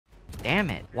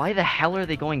Damn it. Why the hell are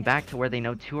they going back to where they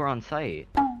know 2 are on site?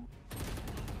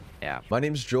 Yeah. My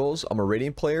name's Jollz. I'm a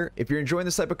Radiant player. If you're enjoying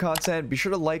this type of content, be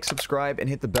sure to like, subscribe, and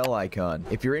hit the bell icon.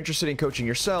 If you're interested in coaching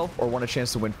yourself or want a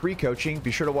chance to win free coaching, be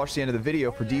sure to watch the end of the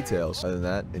video for details. Other than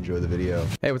that, enjoy the video.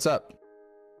 Hey, what's up?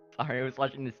 Sorry, I was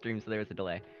watching the stream, so there was a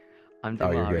delay. I'm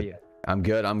doing well. How are you? I'm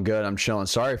good. I'm chilling.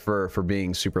 Sorry for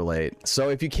being super late. So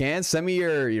if you can, send me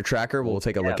your tracker. We'll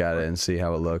take a look at it and see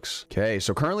how it looks. Okay,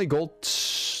 so currently gold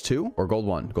 2 or gold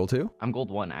 1? Gold 2? I'm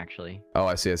gold 1, actually. Oh,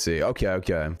 I see.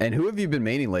 Okay. And who have you been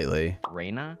maining lately?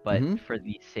 Reyna, but for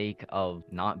the sake of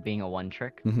not being a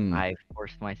one-trick, I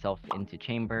forced myself into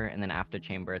chamber, and then after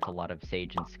chamber, it's a lot of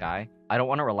Sage and Sky. I don't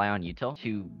want to rely on util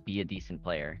to be a decent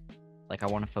player. Like, I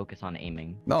want to focus on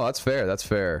aiming. No, that's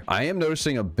fair. I am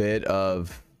noticing a bit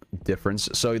of difference.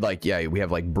 So like, yeah, we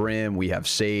have like Brim, we have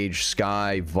Sage,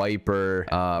 Sky, Viper,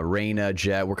 Reyna,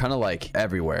 Jet. We're kind of like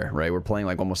everywhere, right? We're playing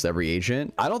like almost every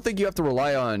agent. I don't think you have to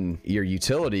rely on your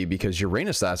utility because your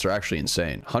Reyna stats are actually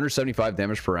insane. 175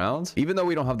 damage per round. Even though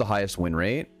we don't have the highest win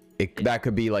rate, that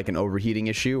could be like an overheating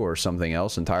issue or something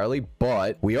else entirely,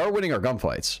 but we are winning our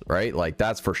gunfights, right? Like,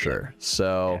 that's for sure.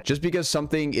 So just because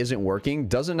something isn't working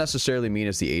doesn't necessarily mean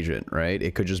it's the agent, right?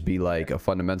 It could just be like a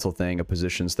fundamental thing, a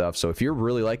position stuff. So if you're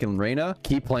really liking Reyna,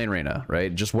 keep playing Reyna,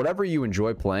 right? Just whatever you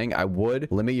enjoy playing. I would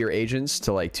limit your agents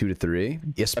to like 2 to 3,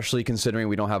 especially considering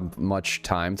we don't have much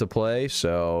time to play.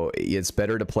 So it's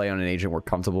better to play on an agent we're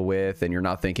comfortable with, and you're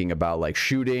not thinking about like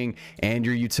shooting and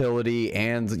your utility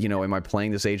and, you know, am I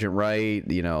playing this agent right,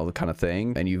 you know, the kind of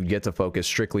thing, and you get to focus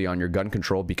strictly on your gun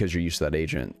control because you're used to that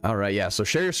agent. All right, yeah, so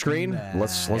share your screen.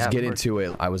 Let's get into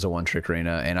it. I was a one-trick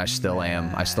Reyna, and I still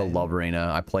am. I still love Reyna.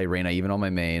 I play Reyna even on my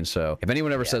main. So if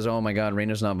anyone ever says, oh my god,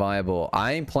 Reyna's not viable,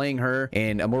 I'm playing her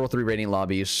in Immortal 3 Radiant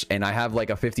lobbies, and I have like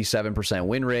a 57%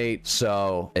 win rate,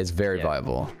 so it's very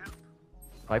viable.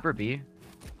 Viper B,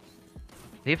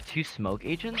 they have 2 smoke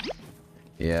agents.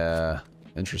 Yeah,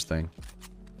 interesting.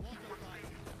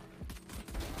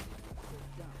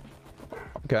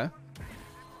 Okay.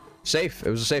 Safe. It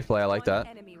was a safe play. I like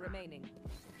that.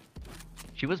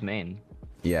 She was main.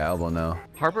 Yeah, elbow no.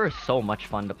 Harbor is so much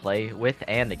fun to play with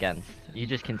and against. You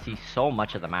just can see so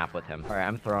much of the map with him. All right,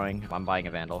 I'm throwing. I'm buying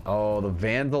a Vandal. Oh, the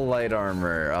Vandal light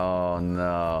armor. Oh,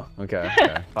 no. Okay.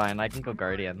 Fine, I can go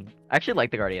Guardian. I actually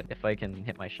like the Guardian if I can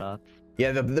hit my shots.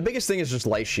 Yeah, the biggest thing is just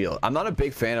light shield. I'm not a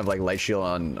big fan of like light shield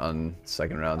on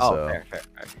second round. Oh, so. fair.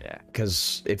 Yeah.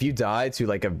 Because if you die to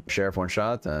like a sheriff one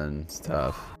shot, then it's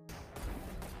tough.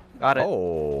 Got it.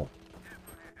 Oh.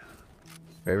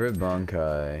 Favorite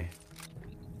bunkai.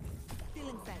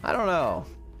 I don't know.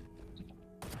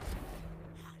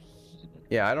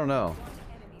 Yeah, I don't know.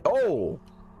 Oh.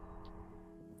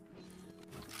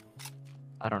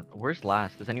 I don't. Where's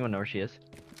last? Does anyone know where she is?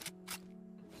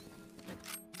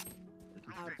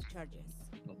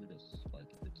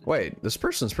 Wait, this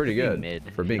person's pretty good mid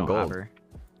for being gold.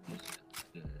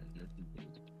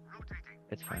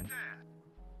 It's fine.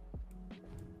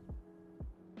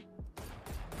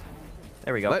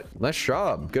 There we go. Nice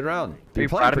job. Good round. You're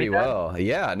playing pretty well.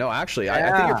 Yeah, no, actually,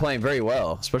 I think you're playing very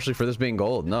well, especially for this being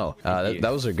gold. No,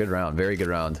 that was a good round. Very good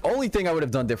round. Only thing I would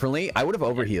have done differently, I would have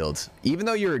overhealed. Even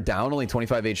though you're down only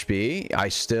 25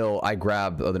 HP, I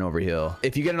grab an overheal.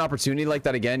 If you get an opportunity like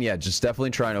that again, yeah, just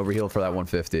definitely try and overheal for that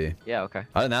 150. Yeah, okay.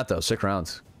 Other than that, though, 6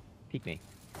 rounds. Peek me.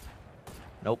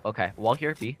 Nope, okay. Wall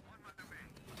here, B.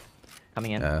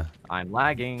 Coming in. Yeah. I'm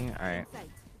lagging. Alright.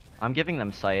 I'm giving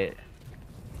them sight.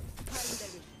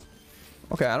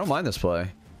 Okay, I don't mind this play.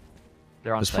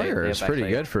 They're on this player is pretty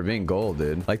good for being gold,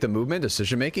 dude. Like the movement,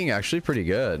 decision making, actually pretty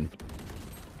good.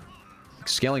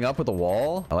 Scaling up with the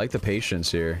wall. I like the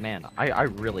patience here. Man, I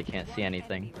really can't see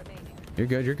anything. You're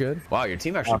good. Wow, your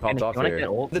team actually popped off here.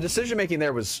 The decision making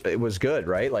there was good,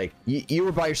 right? Like you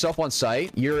were by yourself on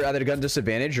site. You're at a gun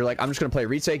disadvantage. You're like, I'm just gonna play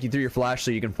retake. You threw your flash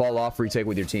so you can fall off retake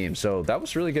with your team. So that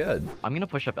was really good. I'm gonna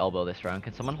push up elbow this round.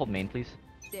 Can someone hold main, please?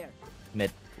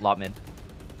 Mid, lot mid.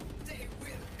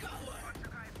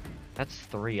 That's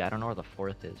 3. I don't know where the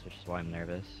 4th is, which is why I'm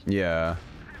nervous. Yeah.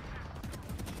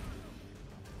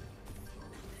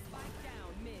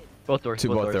 Both doors.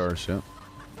 Both doors. Yeah.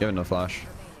 You have no flash.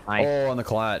 Nice. Oh, on the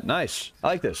clat. Nice. I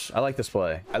like this. I like this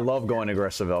play. I love going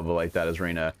aggressive elbow like that as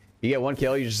Reyna. You get 1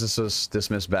 kill, you just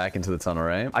dismiss back into the tunnel,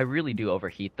 right? I really do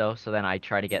overheat though, so then I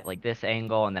try to get like this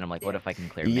angle, and then I'm like, what if I can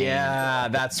clear main? Yeah,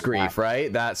 that's grief,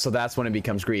 right? So that's when it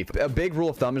becomes grief. A big rule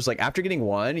of thumb is like after getting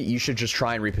 1, you should just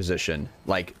try and reposition.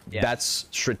 Like that's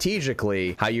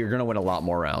strategically how you're gonna win a lot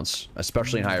more rounds,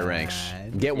 especially in higher ranks.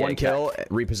 Get 1 kill,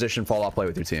 reposition, fall off play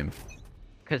with your team.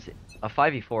 Because a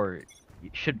 5v4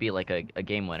 should be like a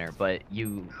game winner, but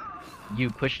you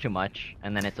push too much,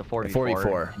 and then it's a 4v4.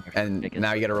 44, and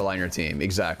now you got to rely on your team.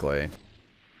 Exactly.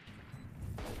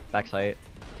 Backside.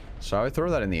 So I would throw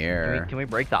that in the air. Can we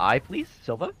break the eye, please,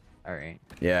 Silva? All right.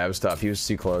 Yeah, it was tough. He was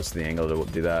too close to the angle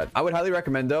to do that. I would highly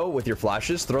recommend, though, with your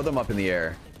flashes, throw them up in the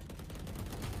air.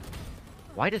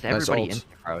 Why does everybody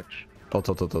insta-crouch?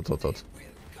 Ult.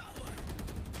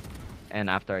 And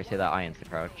after I say that, I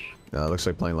insta-crouch. It looks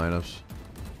like playing lineups.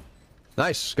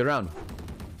 Nice. Good round.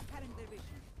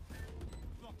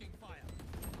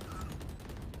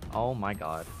 Oh my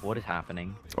god. What is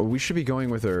happening? Oh, we should be going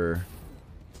with her.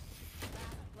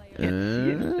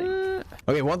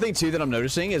 Okay, one thing too that I'm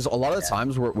noticing is a lot of the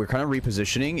times we're kind of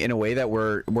repositioning in a way that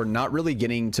we're not really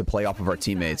getting to play off of our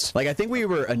teammates. Like I think we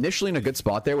were initially in a good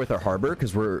spot there with our harbor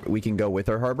because we can go with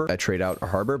our harbor, trade out our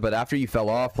harbor. But after you fell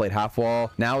off, played half wall,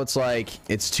 now it's like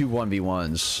it's 2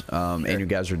 1v1s, and you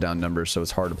guys are down numbers, so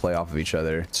it's hard to play off of each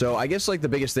other. So I guess like the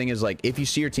biggest thing is like if you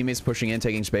see your teammates pushing in,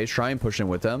 taking space, try and push in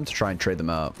with them to try and trade them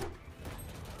out.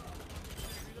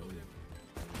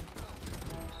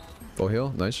 Full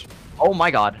heal, nice. Oh my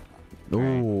god.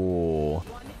 Ooh. All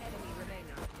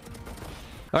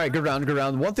right, good round, good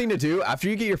round. One thing to do after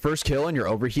you get your first kill and you're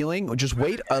overhealing, just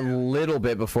wait a little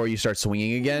bit before you start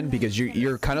swinging again because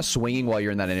you're kind of swinging while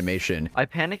you're in that animation. I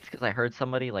panicked because I heard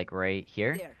somebody like right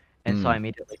here, and so I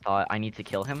immediately thought I need to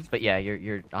kill him. But yeah,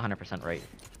 you're 100% right.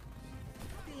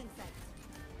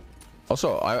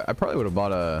 Also, I probably would have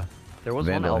bought a there was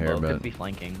Vandal one elbow, here, but could be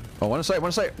flanking. Oh, one side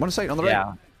on the right.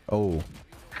 Yeah. Oh.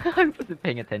 I wasn't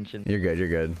paying attention. You're good, you're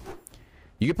good.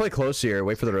 You can play close here,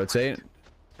 wait for the rotate,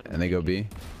 and they go B.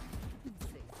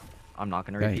 I'm not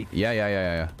gonna repeat.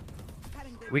 Yeah.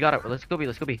 We got it. Let's go B.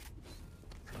 Let's go B.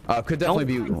 Could definitely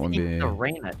be one B. The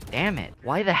Reyna. Damn it.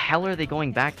 Why the hell are they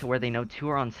going back to where they know 2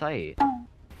 are on site?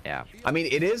 Yeah. I mean,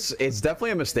 it's definitely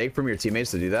a mistake from your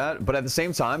teammates to do that, but at the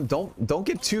same time, don't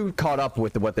get too caught up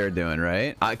with what they're doing,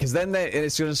 right? Because then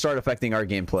it's going to start affecting our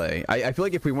gameplay. I feel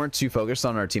like if we weren't too focused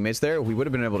on our teammates there, we would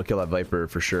have been able to kill that Viper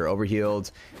for sure. Overhealed,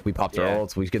 we popped our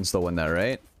ults, we can still win that,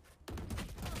 right?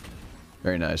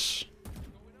 Very nice.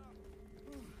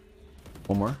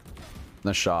 One more.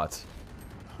 Nice shot.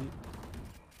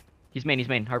 He's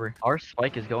main, harbor. Our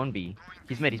spike is going B.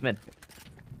 He's mid.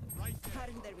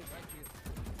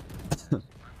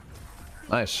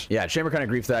 Nice. Yeah, Chamber kind of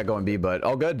griefed that going B, but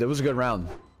all good. It was a good round.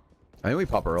 I think we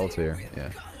pop our ult here. Yeah.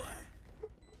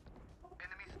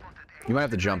 You might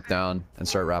have to jump down and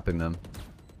start wrapping them.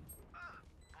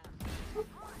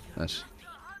 Nice.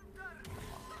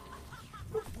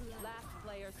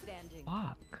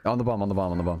 Fuck. On the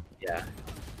bomb. Yeah.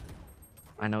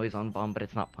 I know he's on bomb, but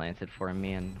it's not planted for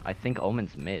me, and I think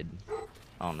Omen's mid.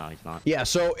 Oh no, he's not. Yeah,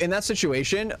 so in that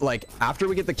situation, like after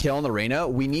we get the kill on the Reyna,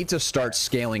 we need to start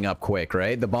scaling up quick,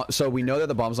 right? So we know that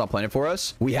the bomb's not planted for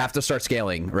us. We have to start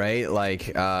scaling, right?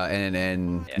 Like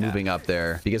and moving up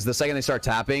there, because the second they start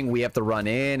tapping, we have to run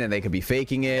in, and they could be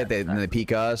faking it. And they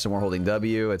peek us, and we're holding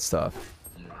W. It's tough.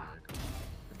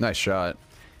 Nice shot.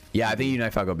 Yeah, I think you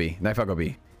knife out go B.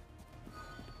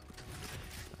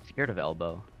 Scared of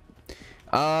elbow.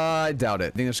 I doubt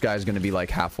it. I think this guy's gonna be like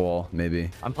half wall, maybe.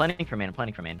 I'm planning for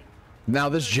main. Now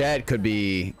this Jet could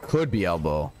be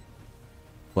elbow,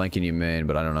 flanking you main,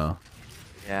 but I don't know.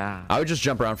 Yeah. I would just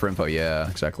jump around for info. Yeah,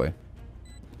 exactly.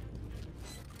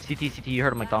 CT. You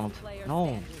heard of McDonald's?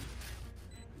 No.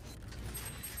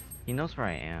 He knows where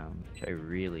I am, which I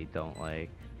really don't like.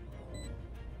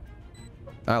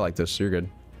 I like this. You're good.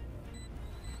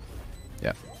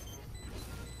 Yeah.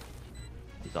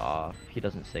 He's off. He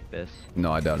doesn't stick this.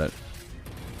 No, I doubt it.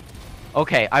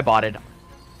 Okay, I botted.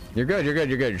 You're good.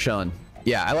 You're chilling.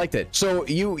 Yeah, I liked it. So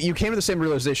you came to the same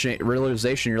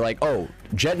realization. You're like, oh,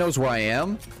 Jet knows where I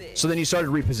am. So then you started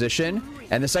reposition,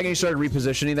 and the second you started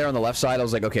repositioning there on the left side, I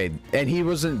was like, okay. And he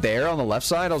wasn't there on the left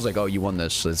side. I was like, oh, you won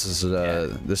this. This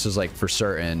is like for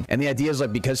certain. And the idea is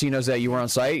like because he knows that you were on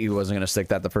site, he wasn't gonna stick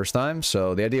that the first time.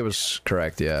 So the idea was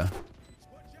correct. Yeah.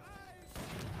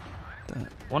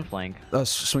 One flank.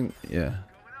 Swing. Yeah.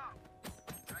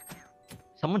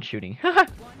 Someone's shooting.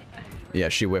 Yeah,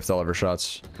 she whiffed all of her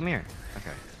shots. Come here.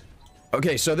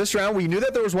 Okay, so this round, we knew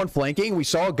that there was one flanking. We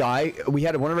saw a guy. We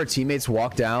had one of our teammates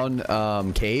walk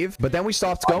down cave, but then we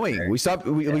stopped going. We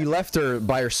left her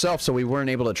by herself, so we weren't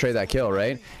able to trade that kill,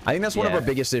 right? I think that's one of our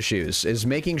biggest issues, is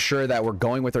making sure that we're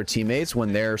going with our teammates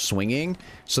when they're swinging,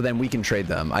 so then we can trade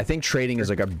them. I think trading is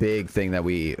like a big thing that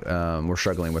we're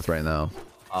struggling with right now.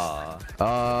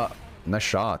 Nice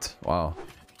shot. Wow.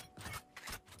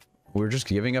 We're just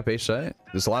giving up A site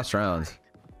this last round.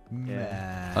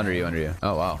 Yeah. Under you.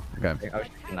 Oh, wow. Okay. I was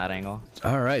in that angle.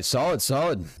 All right. Solid.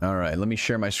 All right. Let me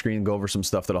share my screen and go over some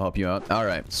stuff that'll help you out. All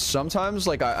right. Sometimes,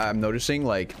 like, I'm noticing,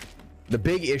 like, the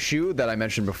big issue that I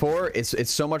mentioned before,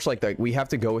 it's so much like that we have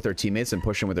to go with our teammates and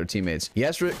push them with our teammates.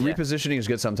 Yes, repositioning is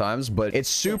good sometimes, but it's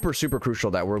super crucial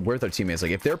that we're with our teammates.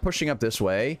 Like if they're pushing up this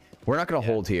way, we're not going to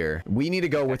hold here. We need to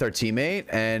go with our teammate,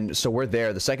 and so we're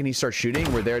there. The second he starts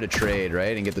shooting, we're there to trade,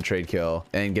 right, and get the trade kill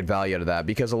and get value out of that.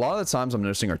 Because a lot of the times I'm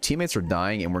noticing our teammates are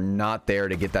dying and we're not there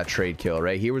to get that trade kill,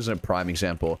 right? Here was a prime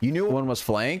example. You knew one was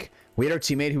flank. We had our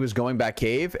teammate who was going back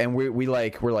cave, and we're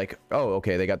like, oh,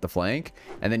 okay, they got the flank,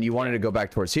 and then you wanted to go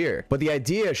back towards here. But the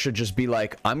idea should just be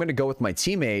like, I'm going to go with my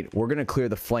teammate, we're going to clear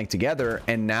the flank together,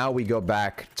 and now we go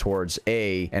back towards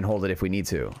A and hold it if we need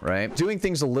to, right? Doing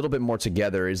things a little bit more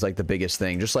together is like the biggest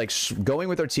thing. Just like going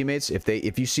with our teammates,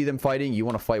 if you see them fighting, you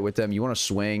want to fight with them, you want to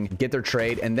swing, get their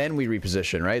trade, and then we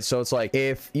reposition, right? So it's like,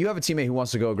 if you have a teammate who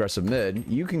wants to go aggressive mid,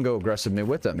 you can go aggressive mid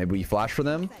with them. Maybe you flash for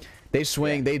them. They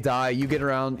swing, they die, you get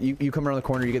around, you come around the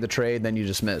corner, you get the trade, then you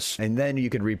just miss. And then you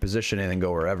can reposition it and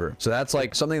go wherever. So that's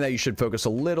like something that you should focus a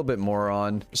little bit more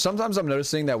on. Sometimes I'm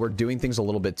noticing that we're doing things a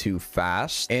little bit too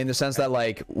fast, in the sense that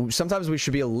like sometimes we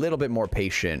should be a little bit more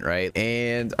patient, right?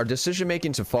 And our decision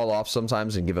making to fall off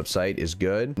sometimes and give up sight is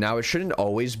good. Now, it shouldn't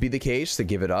always be the case to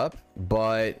give it up,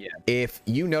 but if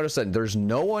you notice that there's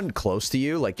no one close to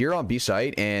you, like you're on B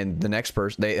site and the next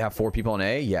person, they have 4 people on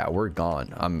A, yeah, we're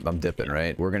gone. I'm dipping,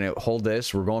 right? We're gonna hold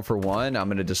this, we're going for 1, I'm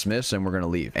gonna dismiss, and we're gonna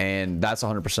leave. And that's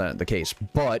 100% the case.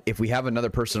 But if we have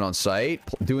another person on site,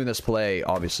 doing this play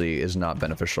obviously is not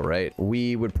beneficial, right?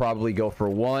 We would probably go for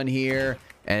 1 here,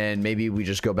 and maybe we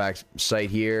just go back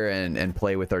site here and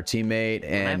play with our teammate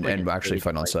and actually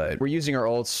fight on site. We're using our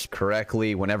ults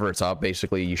correctly. Whenever it's up,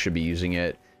 basically you should be using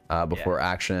it before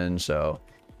action. So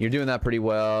you're doing that pretty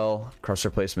well.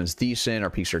 Crosshair placement's decent.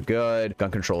 Our peaks are good. Gun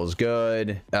control is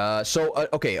good.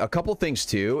 Okay, a couple things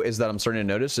too is that I'm starting to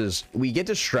notice is we get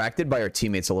distracted by our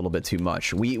teammates a little bit too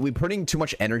much. We putting too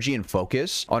much energy and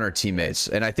focus on our teammates,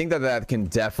 and I think that that can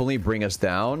definitely bring us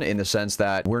down, in the sense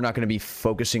that we're not going to be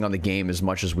focusing on the game as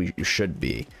much as we should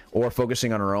be, or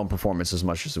focusing on our own performance as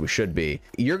much as we should be.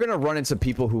 You're going to run into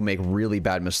people who make really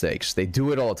bad mistakes. They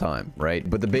do it all the time, right?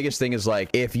 But the biggest thing is, like,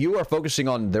 if you are focusing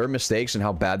on their mistakes and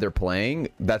how bad they're playing,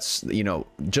 that's, you know,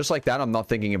 just like that, I'm not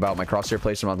thinking about my crosshair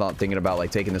placement. I'm not thinking about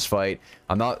like taking this fight.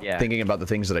 I'm not thinking about the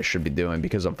things that I should be doing,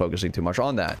 because I'm focusing too much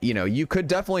on that. You know, you could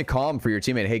definitely calm for your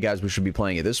teammate, hey guys, we should be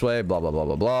playing it this way, blah blah blah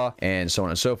blah blah, and so on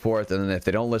and so forth. And then if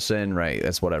they don't listen, right,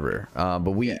 that's whatever.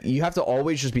 But you have to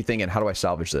always just be thinking, how do I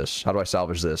salvage this? How do I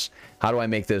salvage this? How do I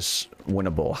make this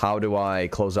winnable? How do I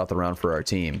close out the round for our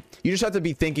team? You just have to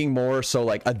be thinking more so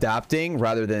like adapting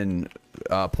rather than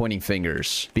pointing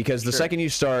fingers, because the second you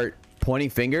start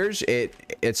pointing fingers,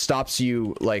 it stops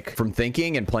you like from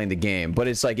thinking and playing the game. But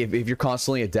it's like if you're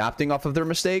constantly adapting off of their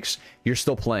mistakes, you're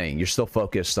still playing, you're still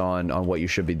focused on what you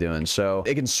should be doing. So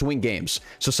it can swing games.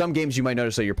 So some games you might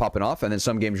notice that you're popping off, and then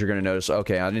some games you're going to notice,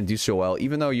 okay, I didn't do so well,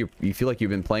 even though you feel like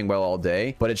you've been playing well all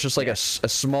day. But it's just like a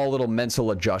small little mental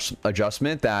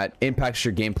adjustment that impacts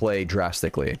your gameplay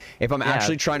drastically. If I'm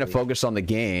actually trying to focus on the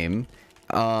game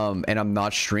and I'm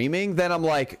not streaming, then I'm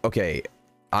like, okay,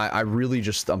 I really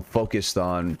just, I'm focused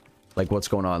on like what's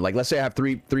going on. Like, let's say I have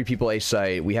three people A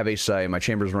site, we have A site, my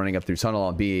chamber's running up through tunnel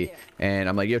on B, and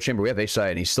I'm like, yo chamber, we have A site,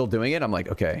 and he's still doing it. I'm like,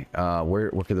 okay,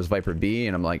 where could this Viper be?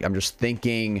 And I'm like, I'm just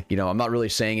thinking, you know, I'm not really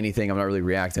saying anything, I'm not really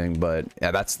reacting, but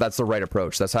yeah, that's the right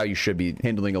approach. That's how you should be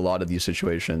handling a lot of these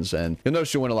situations, and you'll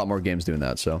notice you'll win a lot more games doing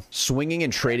that. So swinging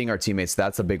and trading our teammates,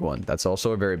 that's a big one. That's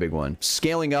also a very big one.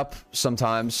 Scaling up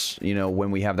sometimes, you know,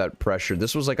 when we have that pressure.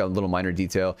 This was like a little minor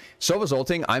detail. Sova's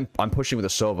ulting, I'm pushing with a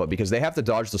Sova, because they have to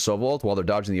dodge the Sova ult. While they're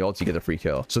dodging the ult, you get a free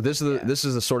kill. So this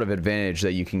is the sort of advantage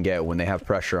that you can get when they have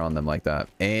pressure on them like that.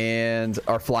 And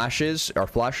our flashes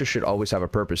should always have a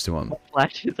purpose to them.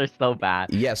 Flashes are so bad.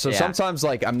 Yeah, so sometimes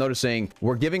like I'm noticing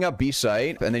we're giving up B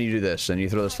site, and then you do this, and you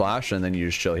throw this flash, and then you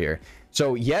just chill here.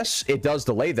 So yes, it does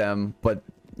delay them, but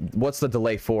what's the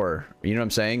delay for? You know what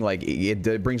I'm saying? Like,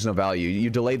 it brings no value. You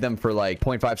delayed them for like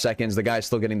 0.5 seconds. The guy's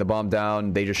still getting the bomb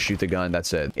down. They just shoot the gun.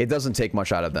 That's it. It doesn't take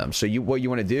much out of them. So what you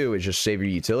want to do is just save your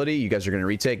utility. You guys are going to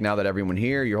retake now that everyone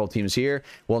here, your whole team's here.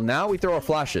 Well, now we throw our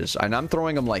flashes, and I'm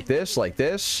throwing them like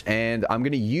this, and I'm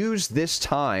going to use this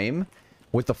time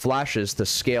with the flashes to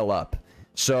scale up.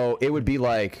 So it would be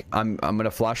like, I'm going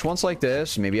to flash once like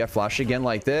this. Maybe I flash again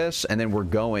like this, and then we're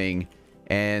going.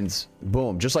 And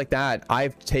boom, just like that,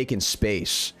 I've taken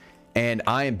space. and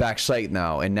I am back sight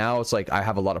now. And now it's like I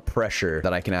have a lot of pressure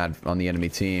that I can add on the enemy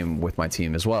team with my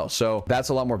team as well. So that's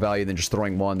a lot more value than just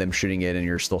throwing one, them shooting it, and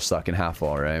you're still stuck in half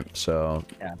wall, right? So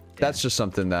that's just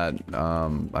something that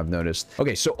I've noticed.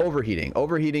 Okay, so overheating.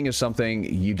 Overheating is something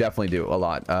you definitely do a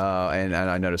lot. And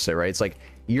I noticed it, right? It's like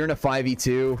you're in a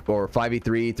 5v2 or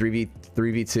 5v3,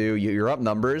 3v2. You're up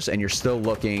numbers, and you're still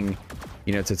looking,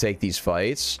 you know, to take these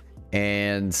fights.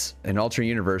 And in alternate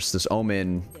universe, this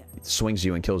Omen swings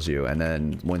you and kills you and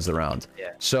then wins the round.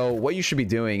 So what you should be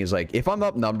doing is, like, if I'm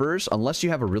up numbers, unless you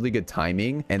have a really good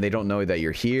timing and they don't know that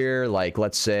you're here, like,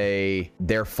 let's say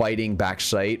they're fighting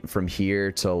backside from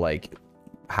here to like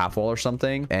half wall or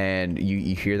something, and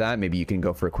you hear that, maybe you can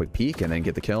go for a quick peek and then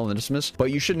get the kill and then dismiss.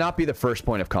 But you should not be the first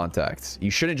point of contact.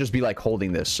 You shouldn't just be like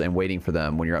holding this and waiting for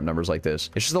them when you're up numbers like this.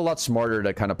 It's just a lot smarter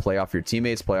to kind of play off your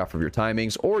teammates, play off of your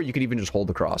timings, or you could even just hold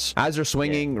across as they're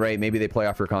swinging, right? Maybe they play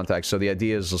off your contact. So the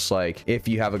idea is just like, if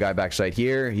you have a guy backside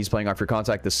here, he's playing off your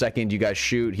contact. The second you guys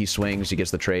shoot, he swings, he gets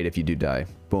the trade. If you do die,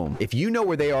 boom. If you know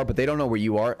where they are but they don't know where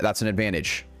you are, that's an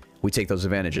advantage. We take those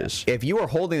advantages. If you are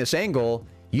holding this angle,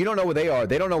 you don't know where they are,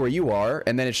 they don't know where you are,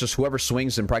 and then it's just whoever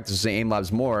swings and practices aim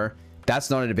labs more. That's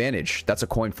not an advantage. That's a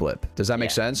coin flip. Does that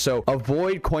make sense? So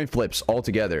avoid coin flips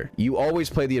altogether. You always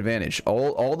play the advantage.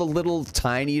 All the little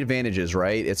tiny advantages,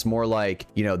 right? It's more like,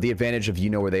 you know, the advantage of, you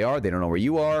know where they are, they don't know where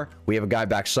you are. We have a guy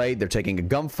backside, they're taking a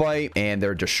gunfight and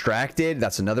they're distracted.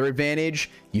 That's another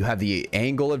advantage. You have the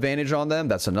angle advantage on them.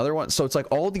 That's another one. So it's like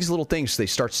all these little things, they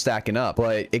start stacking up,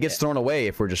 but it gets thrown away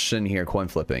if we're just sitting here coin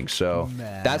flipping. So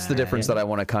that's the difference that I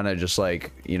want to kind of just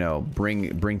like, you know,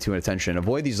 bring to attention.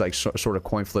 Avoid these like sort of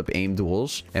coin flip aim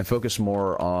duels and focus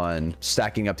more on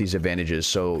stacking up these advantages.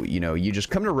 So, you know, you just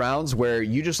come to rounds where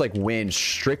you just like win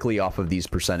strictly off of these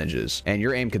percentages and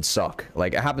your aim could suck.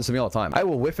 Like, it happens to me all the time. I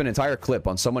will whiff an entire clip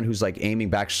on someone who's like aiming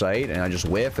back sight, and I just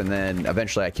whiff, and then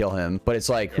eventually I kill him. But it's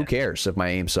like, who cares if my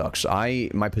aim sucks?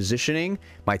 My positioning,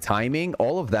 my timing,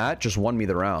 all of that just won me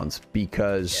the round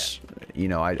because, you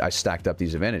know, I stacked up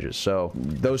these advantages. So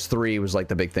those three was like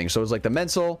the big thing. So it was like the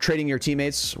mental, trading your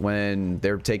teammates when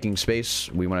they're taking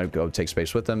space. We want to go take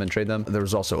space with them and trade them. There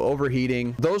was also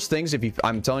overheating. Those things,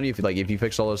 I'm telling you, if you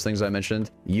fix all those things I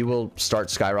mentioned, you will start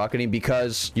skyrocketing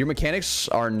because your mechanics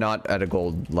are not at a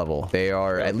gold level. They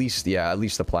are at least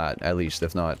the plat, at least,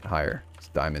 if not higher.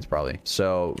 Diamonds probably.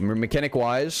 So mechanic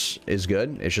wise is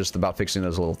good. It's just about fixing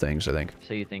those little things, I think.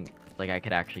 So you think like I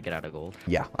could actually get out of gold?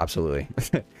 Yeah, absolutely.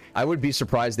 I would be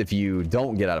surprised if you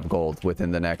don't get out of gold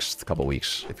within the next couple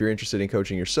weeks. If you're interested in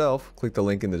coaching yourself, click the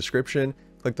link in the description,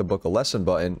 click the book a lesson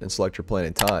button, and select your plan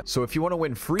and time. So if you want to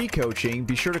win free coaching,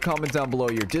 be sure to comment down below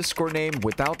your Discord name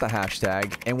without the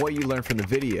hashtag and what you learned from the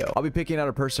video. I'll be picking out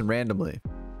a person randomly.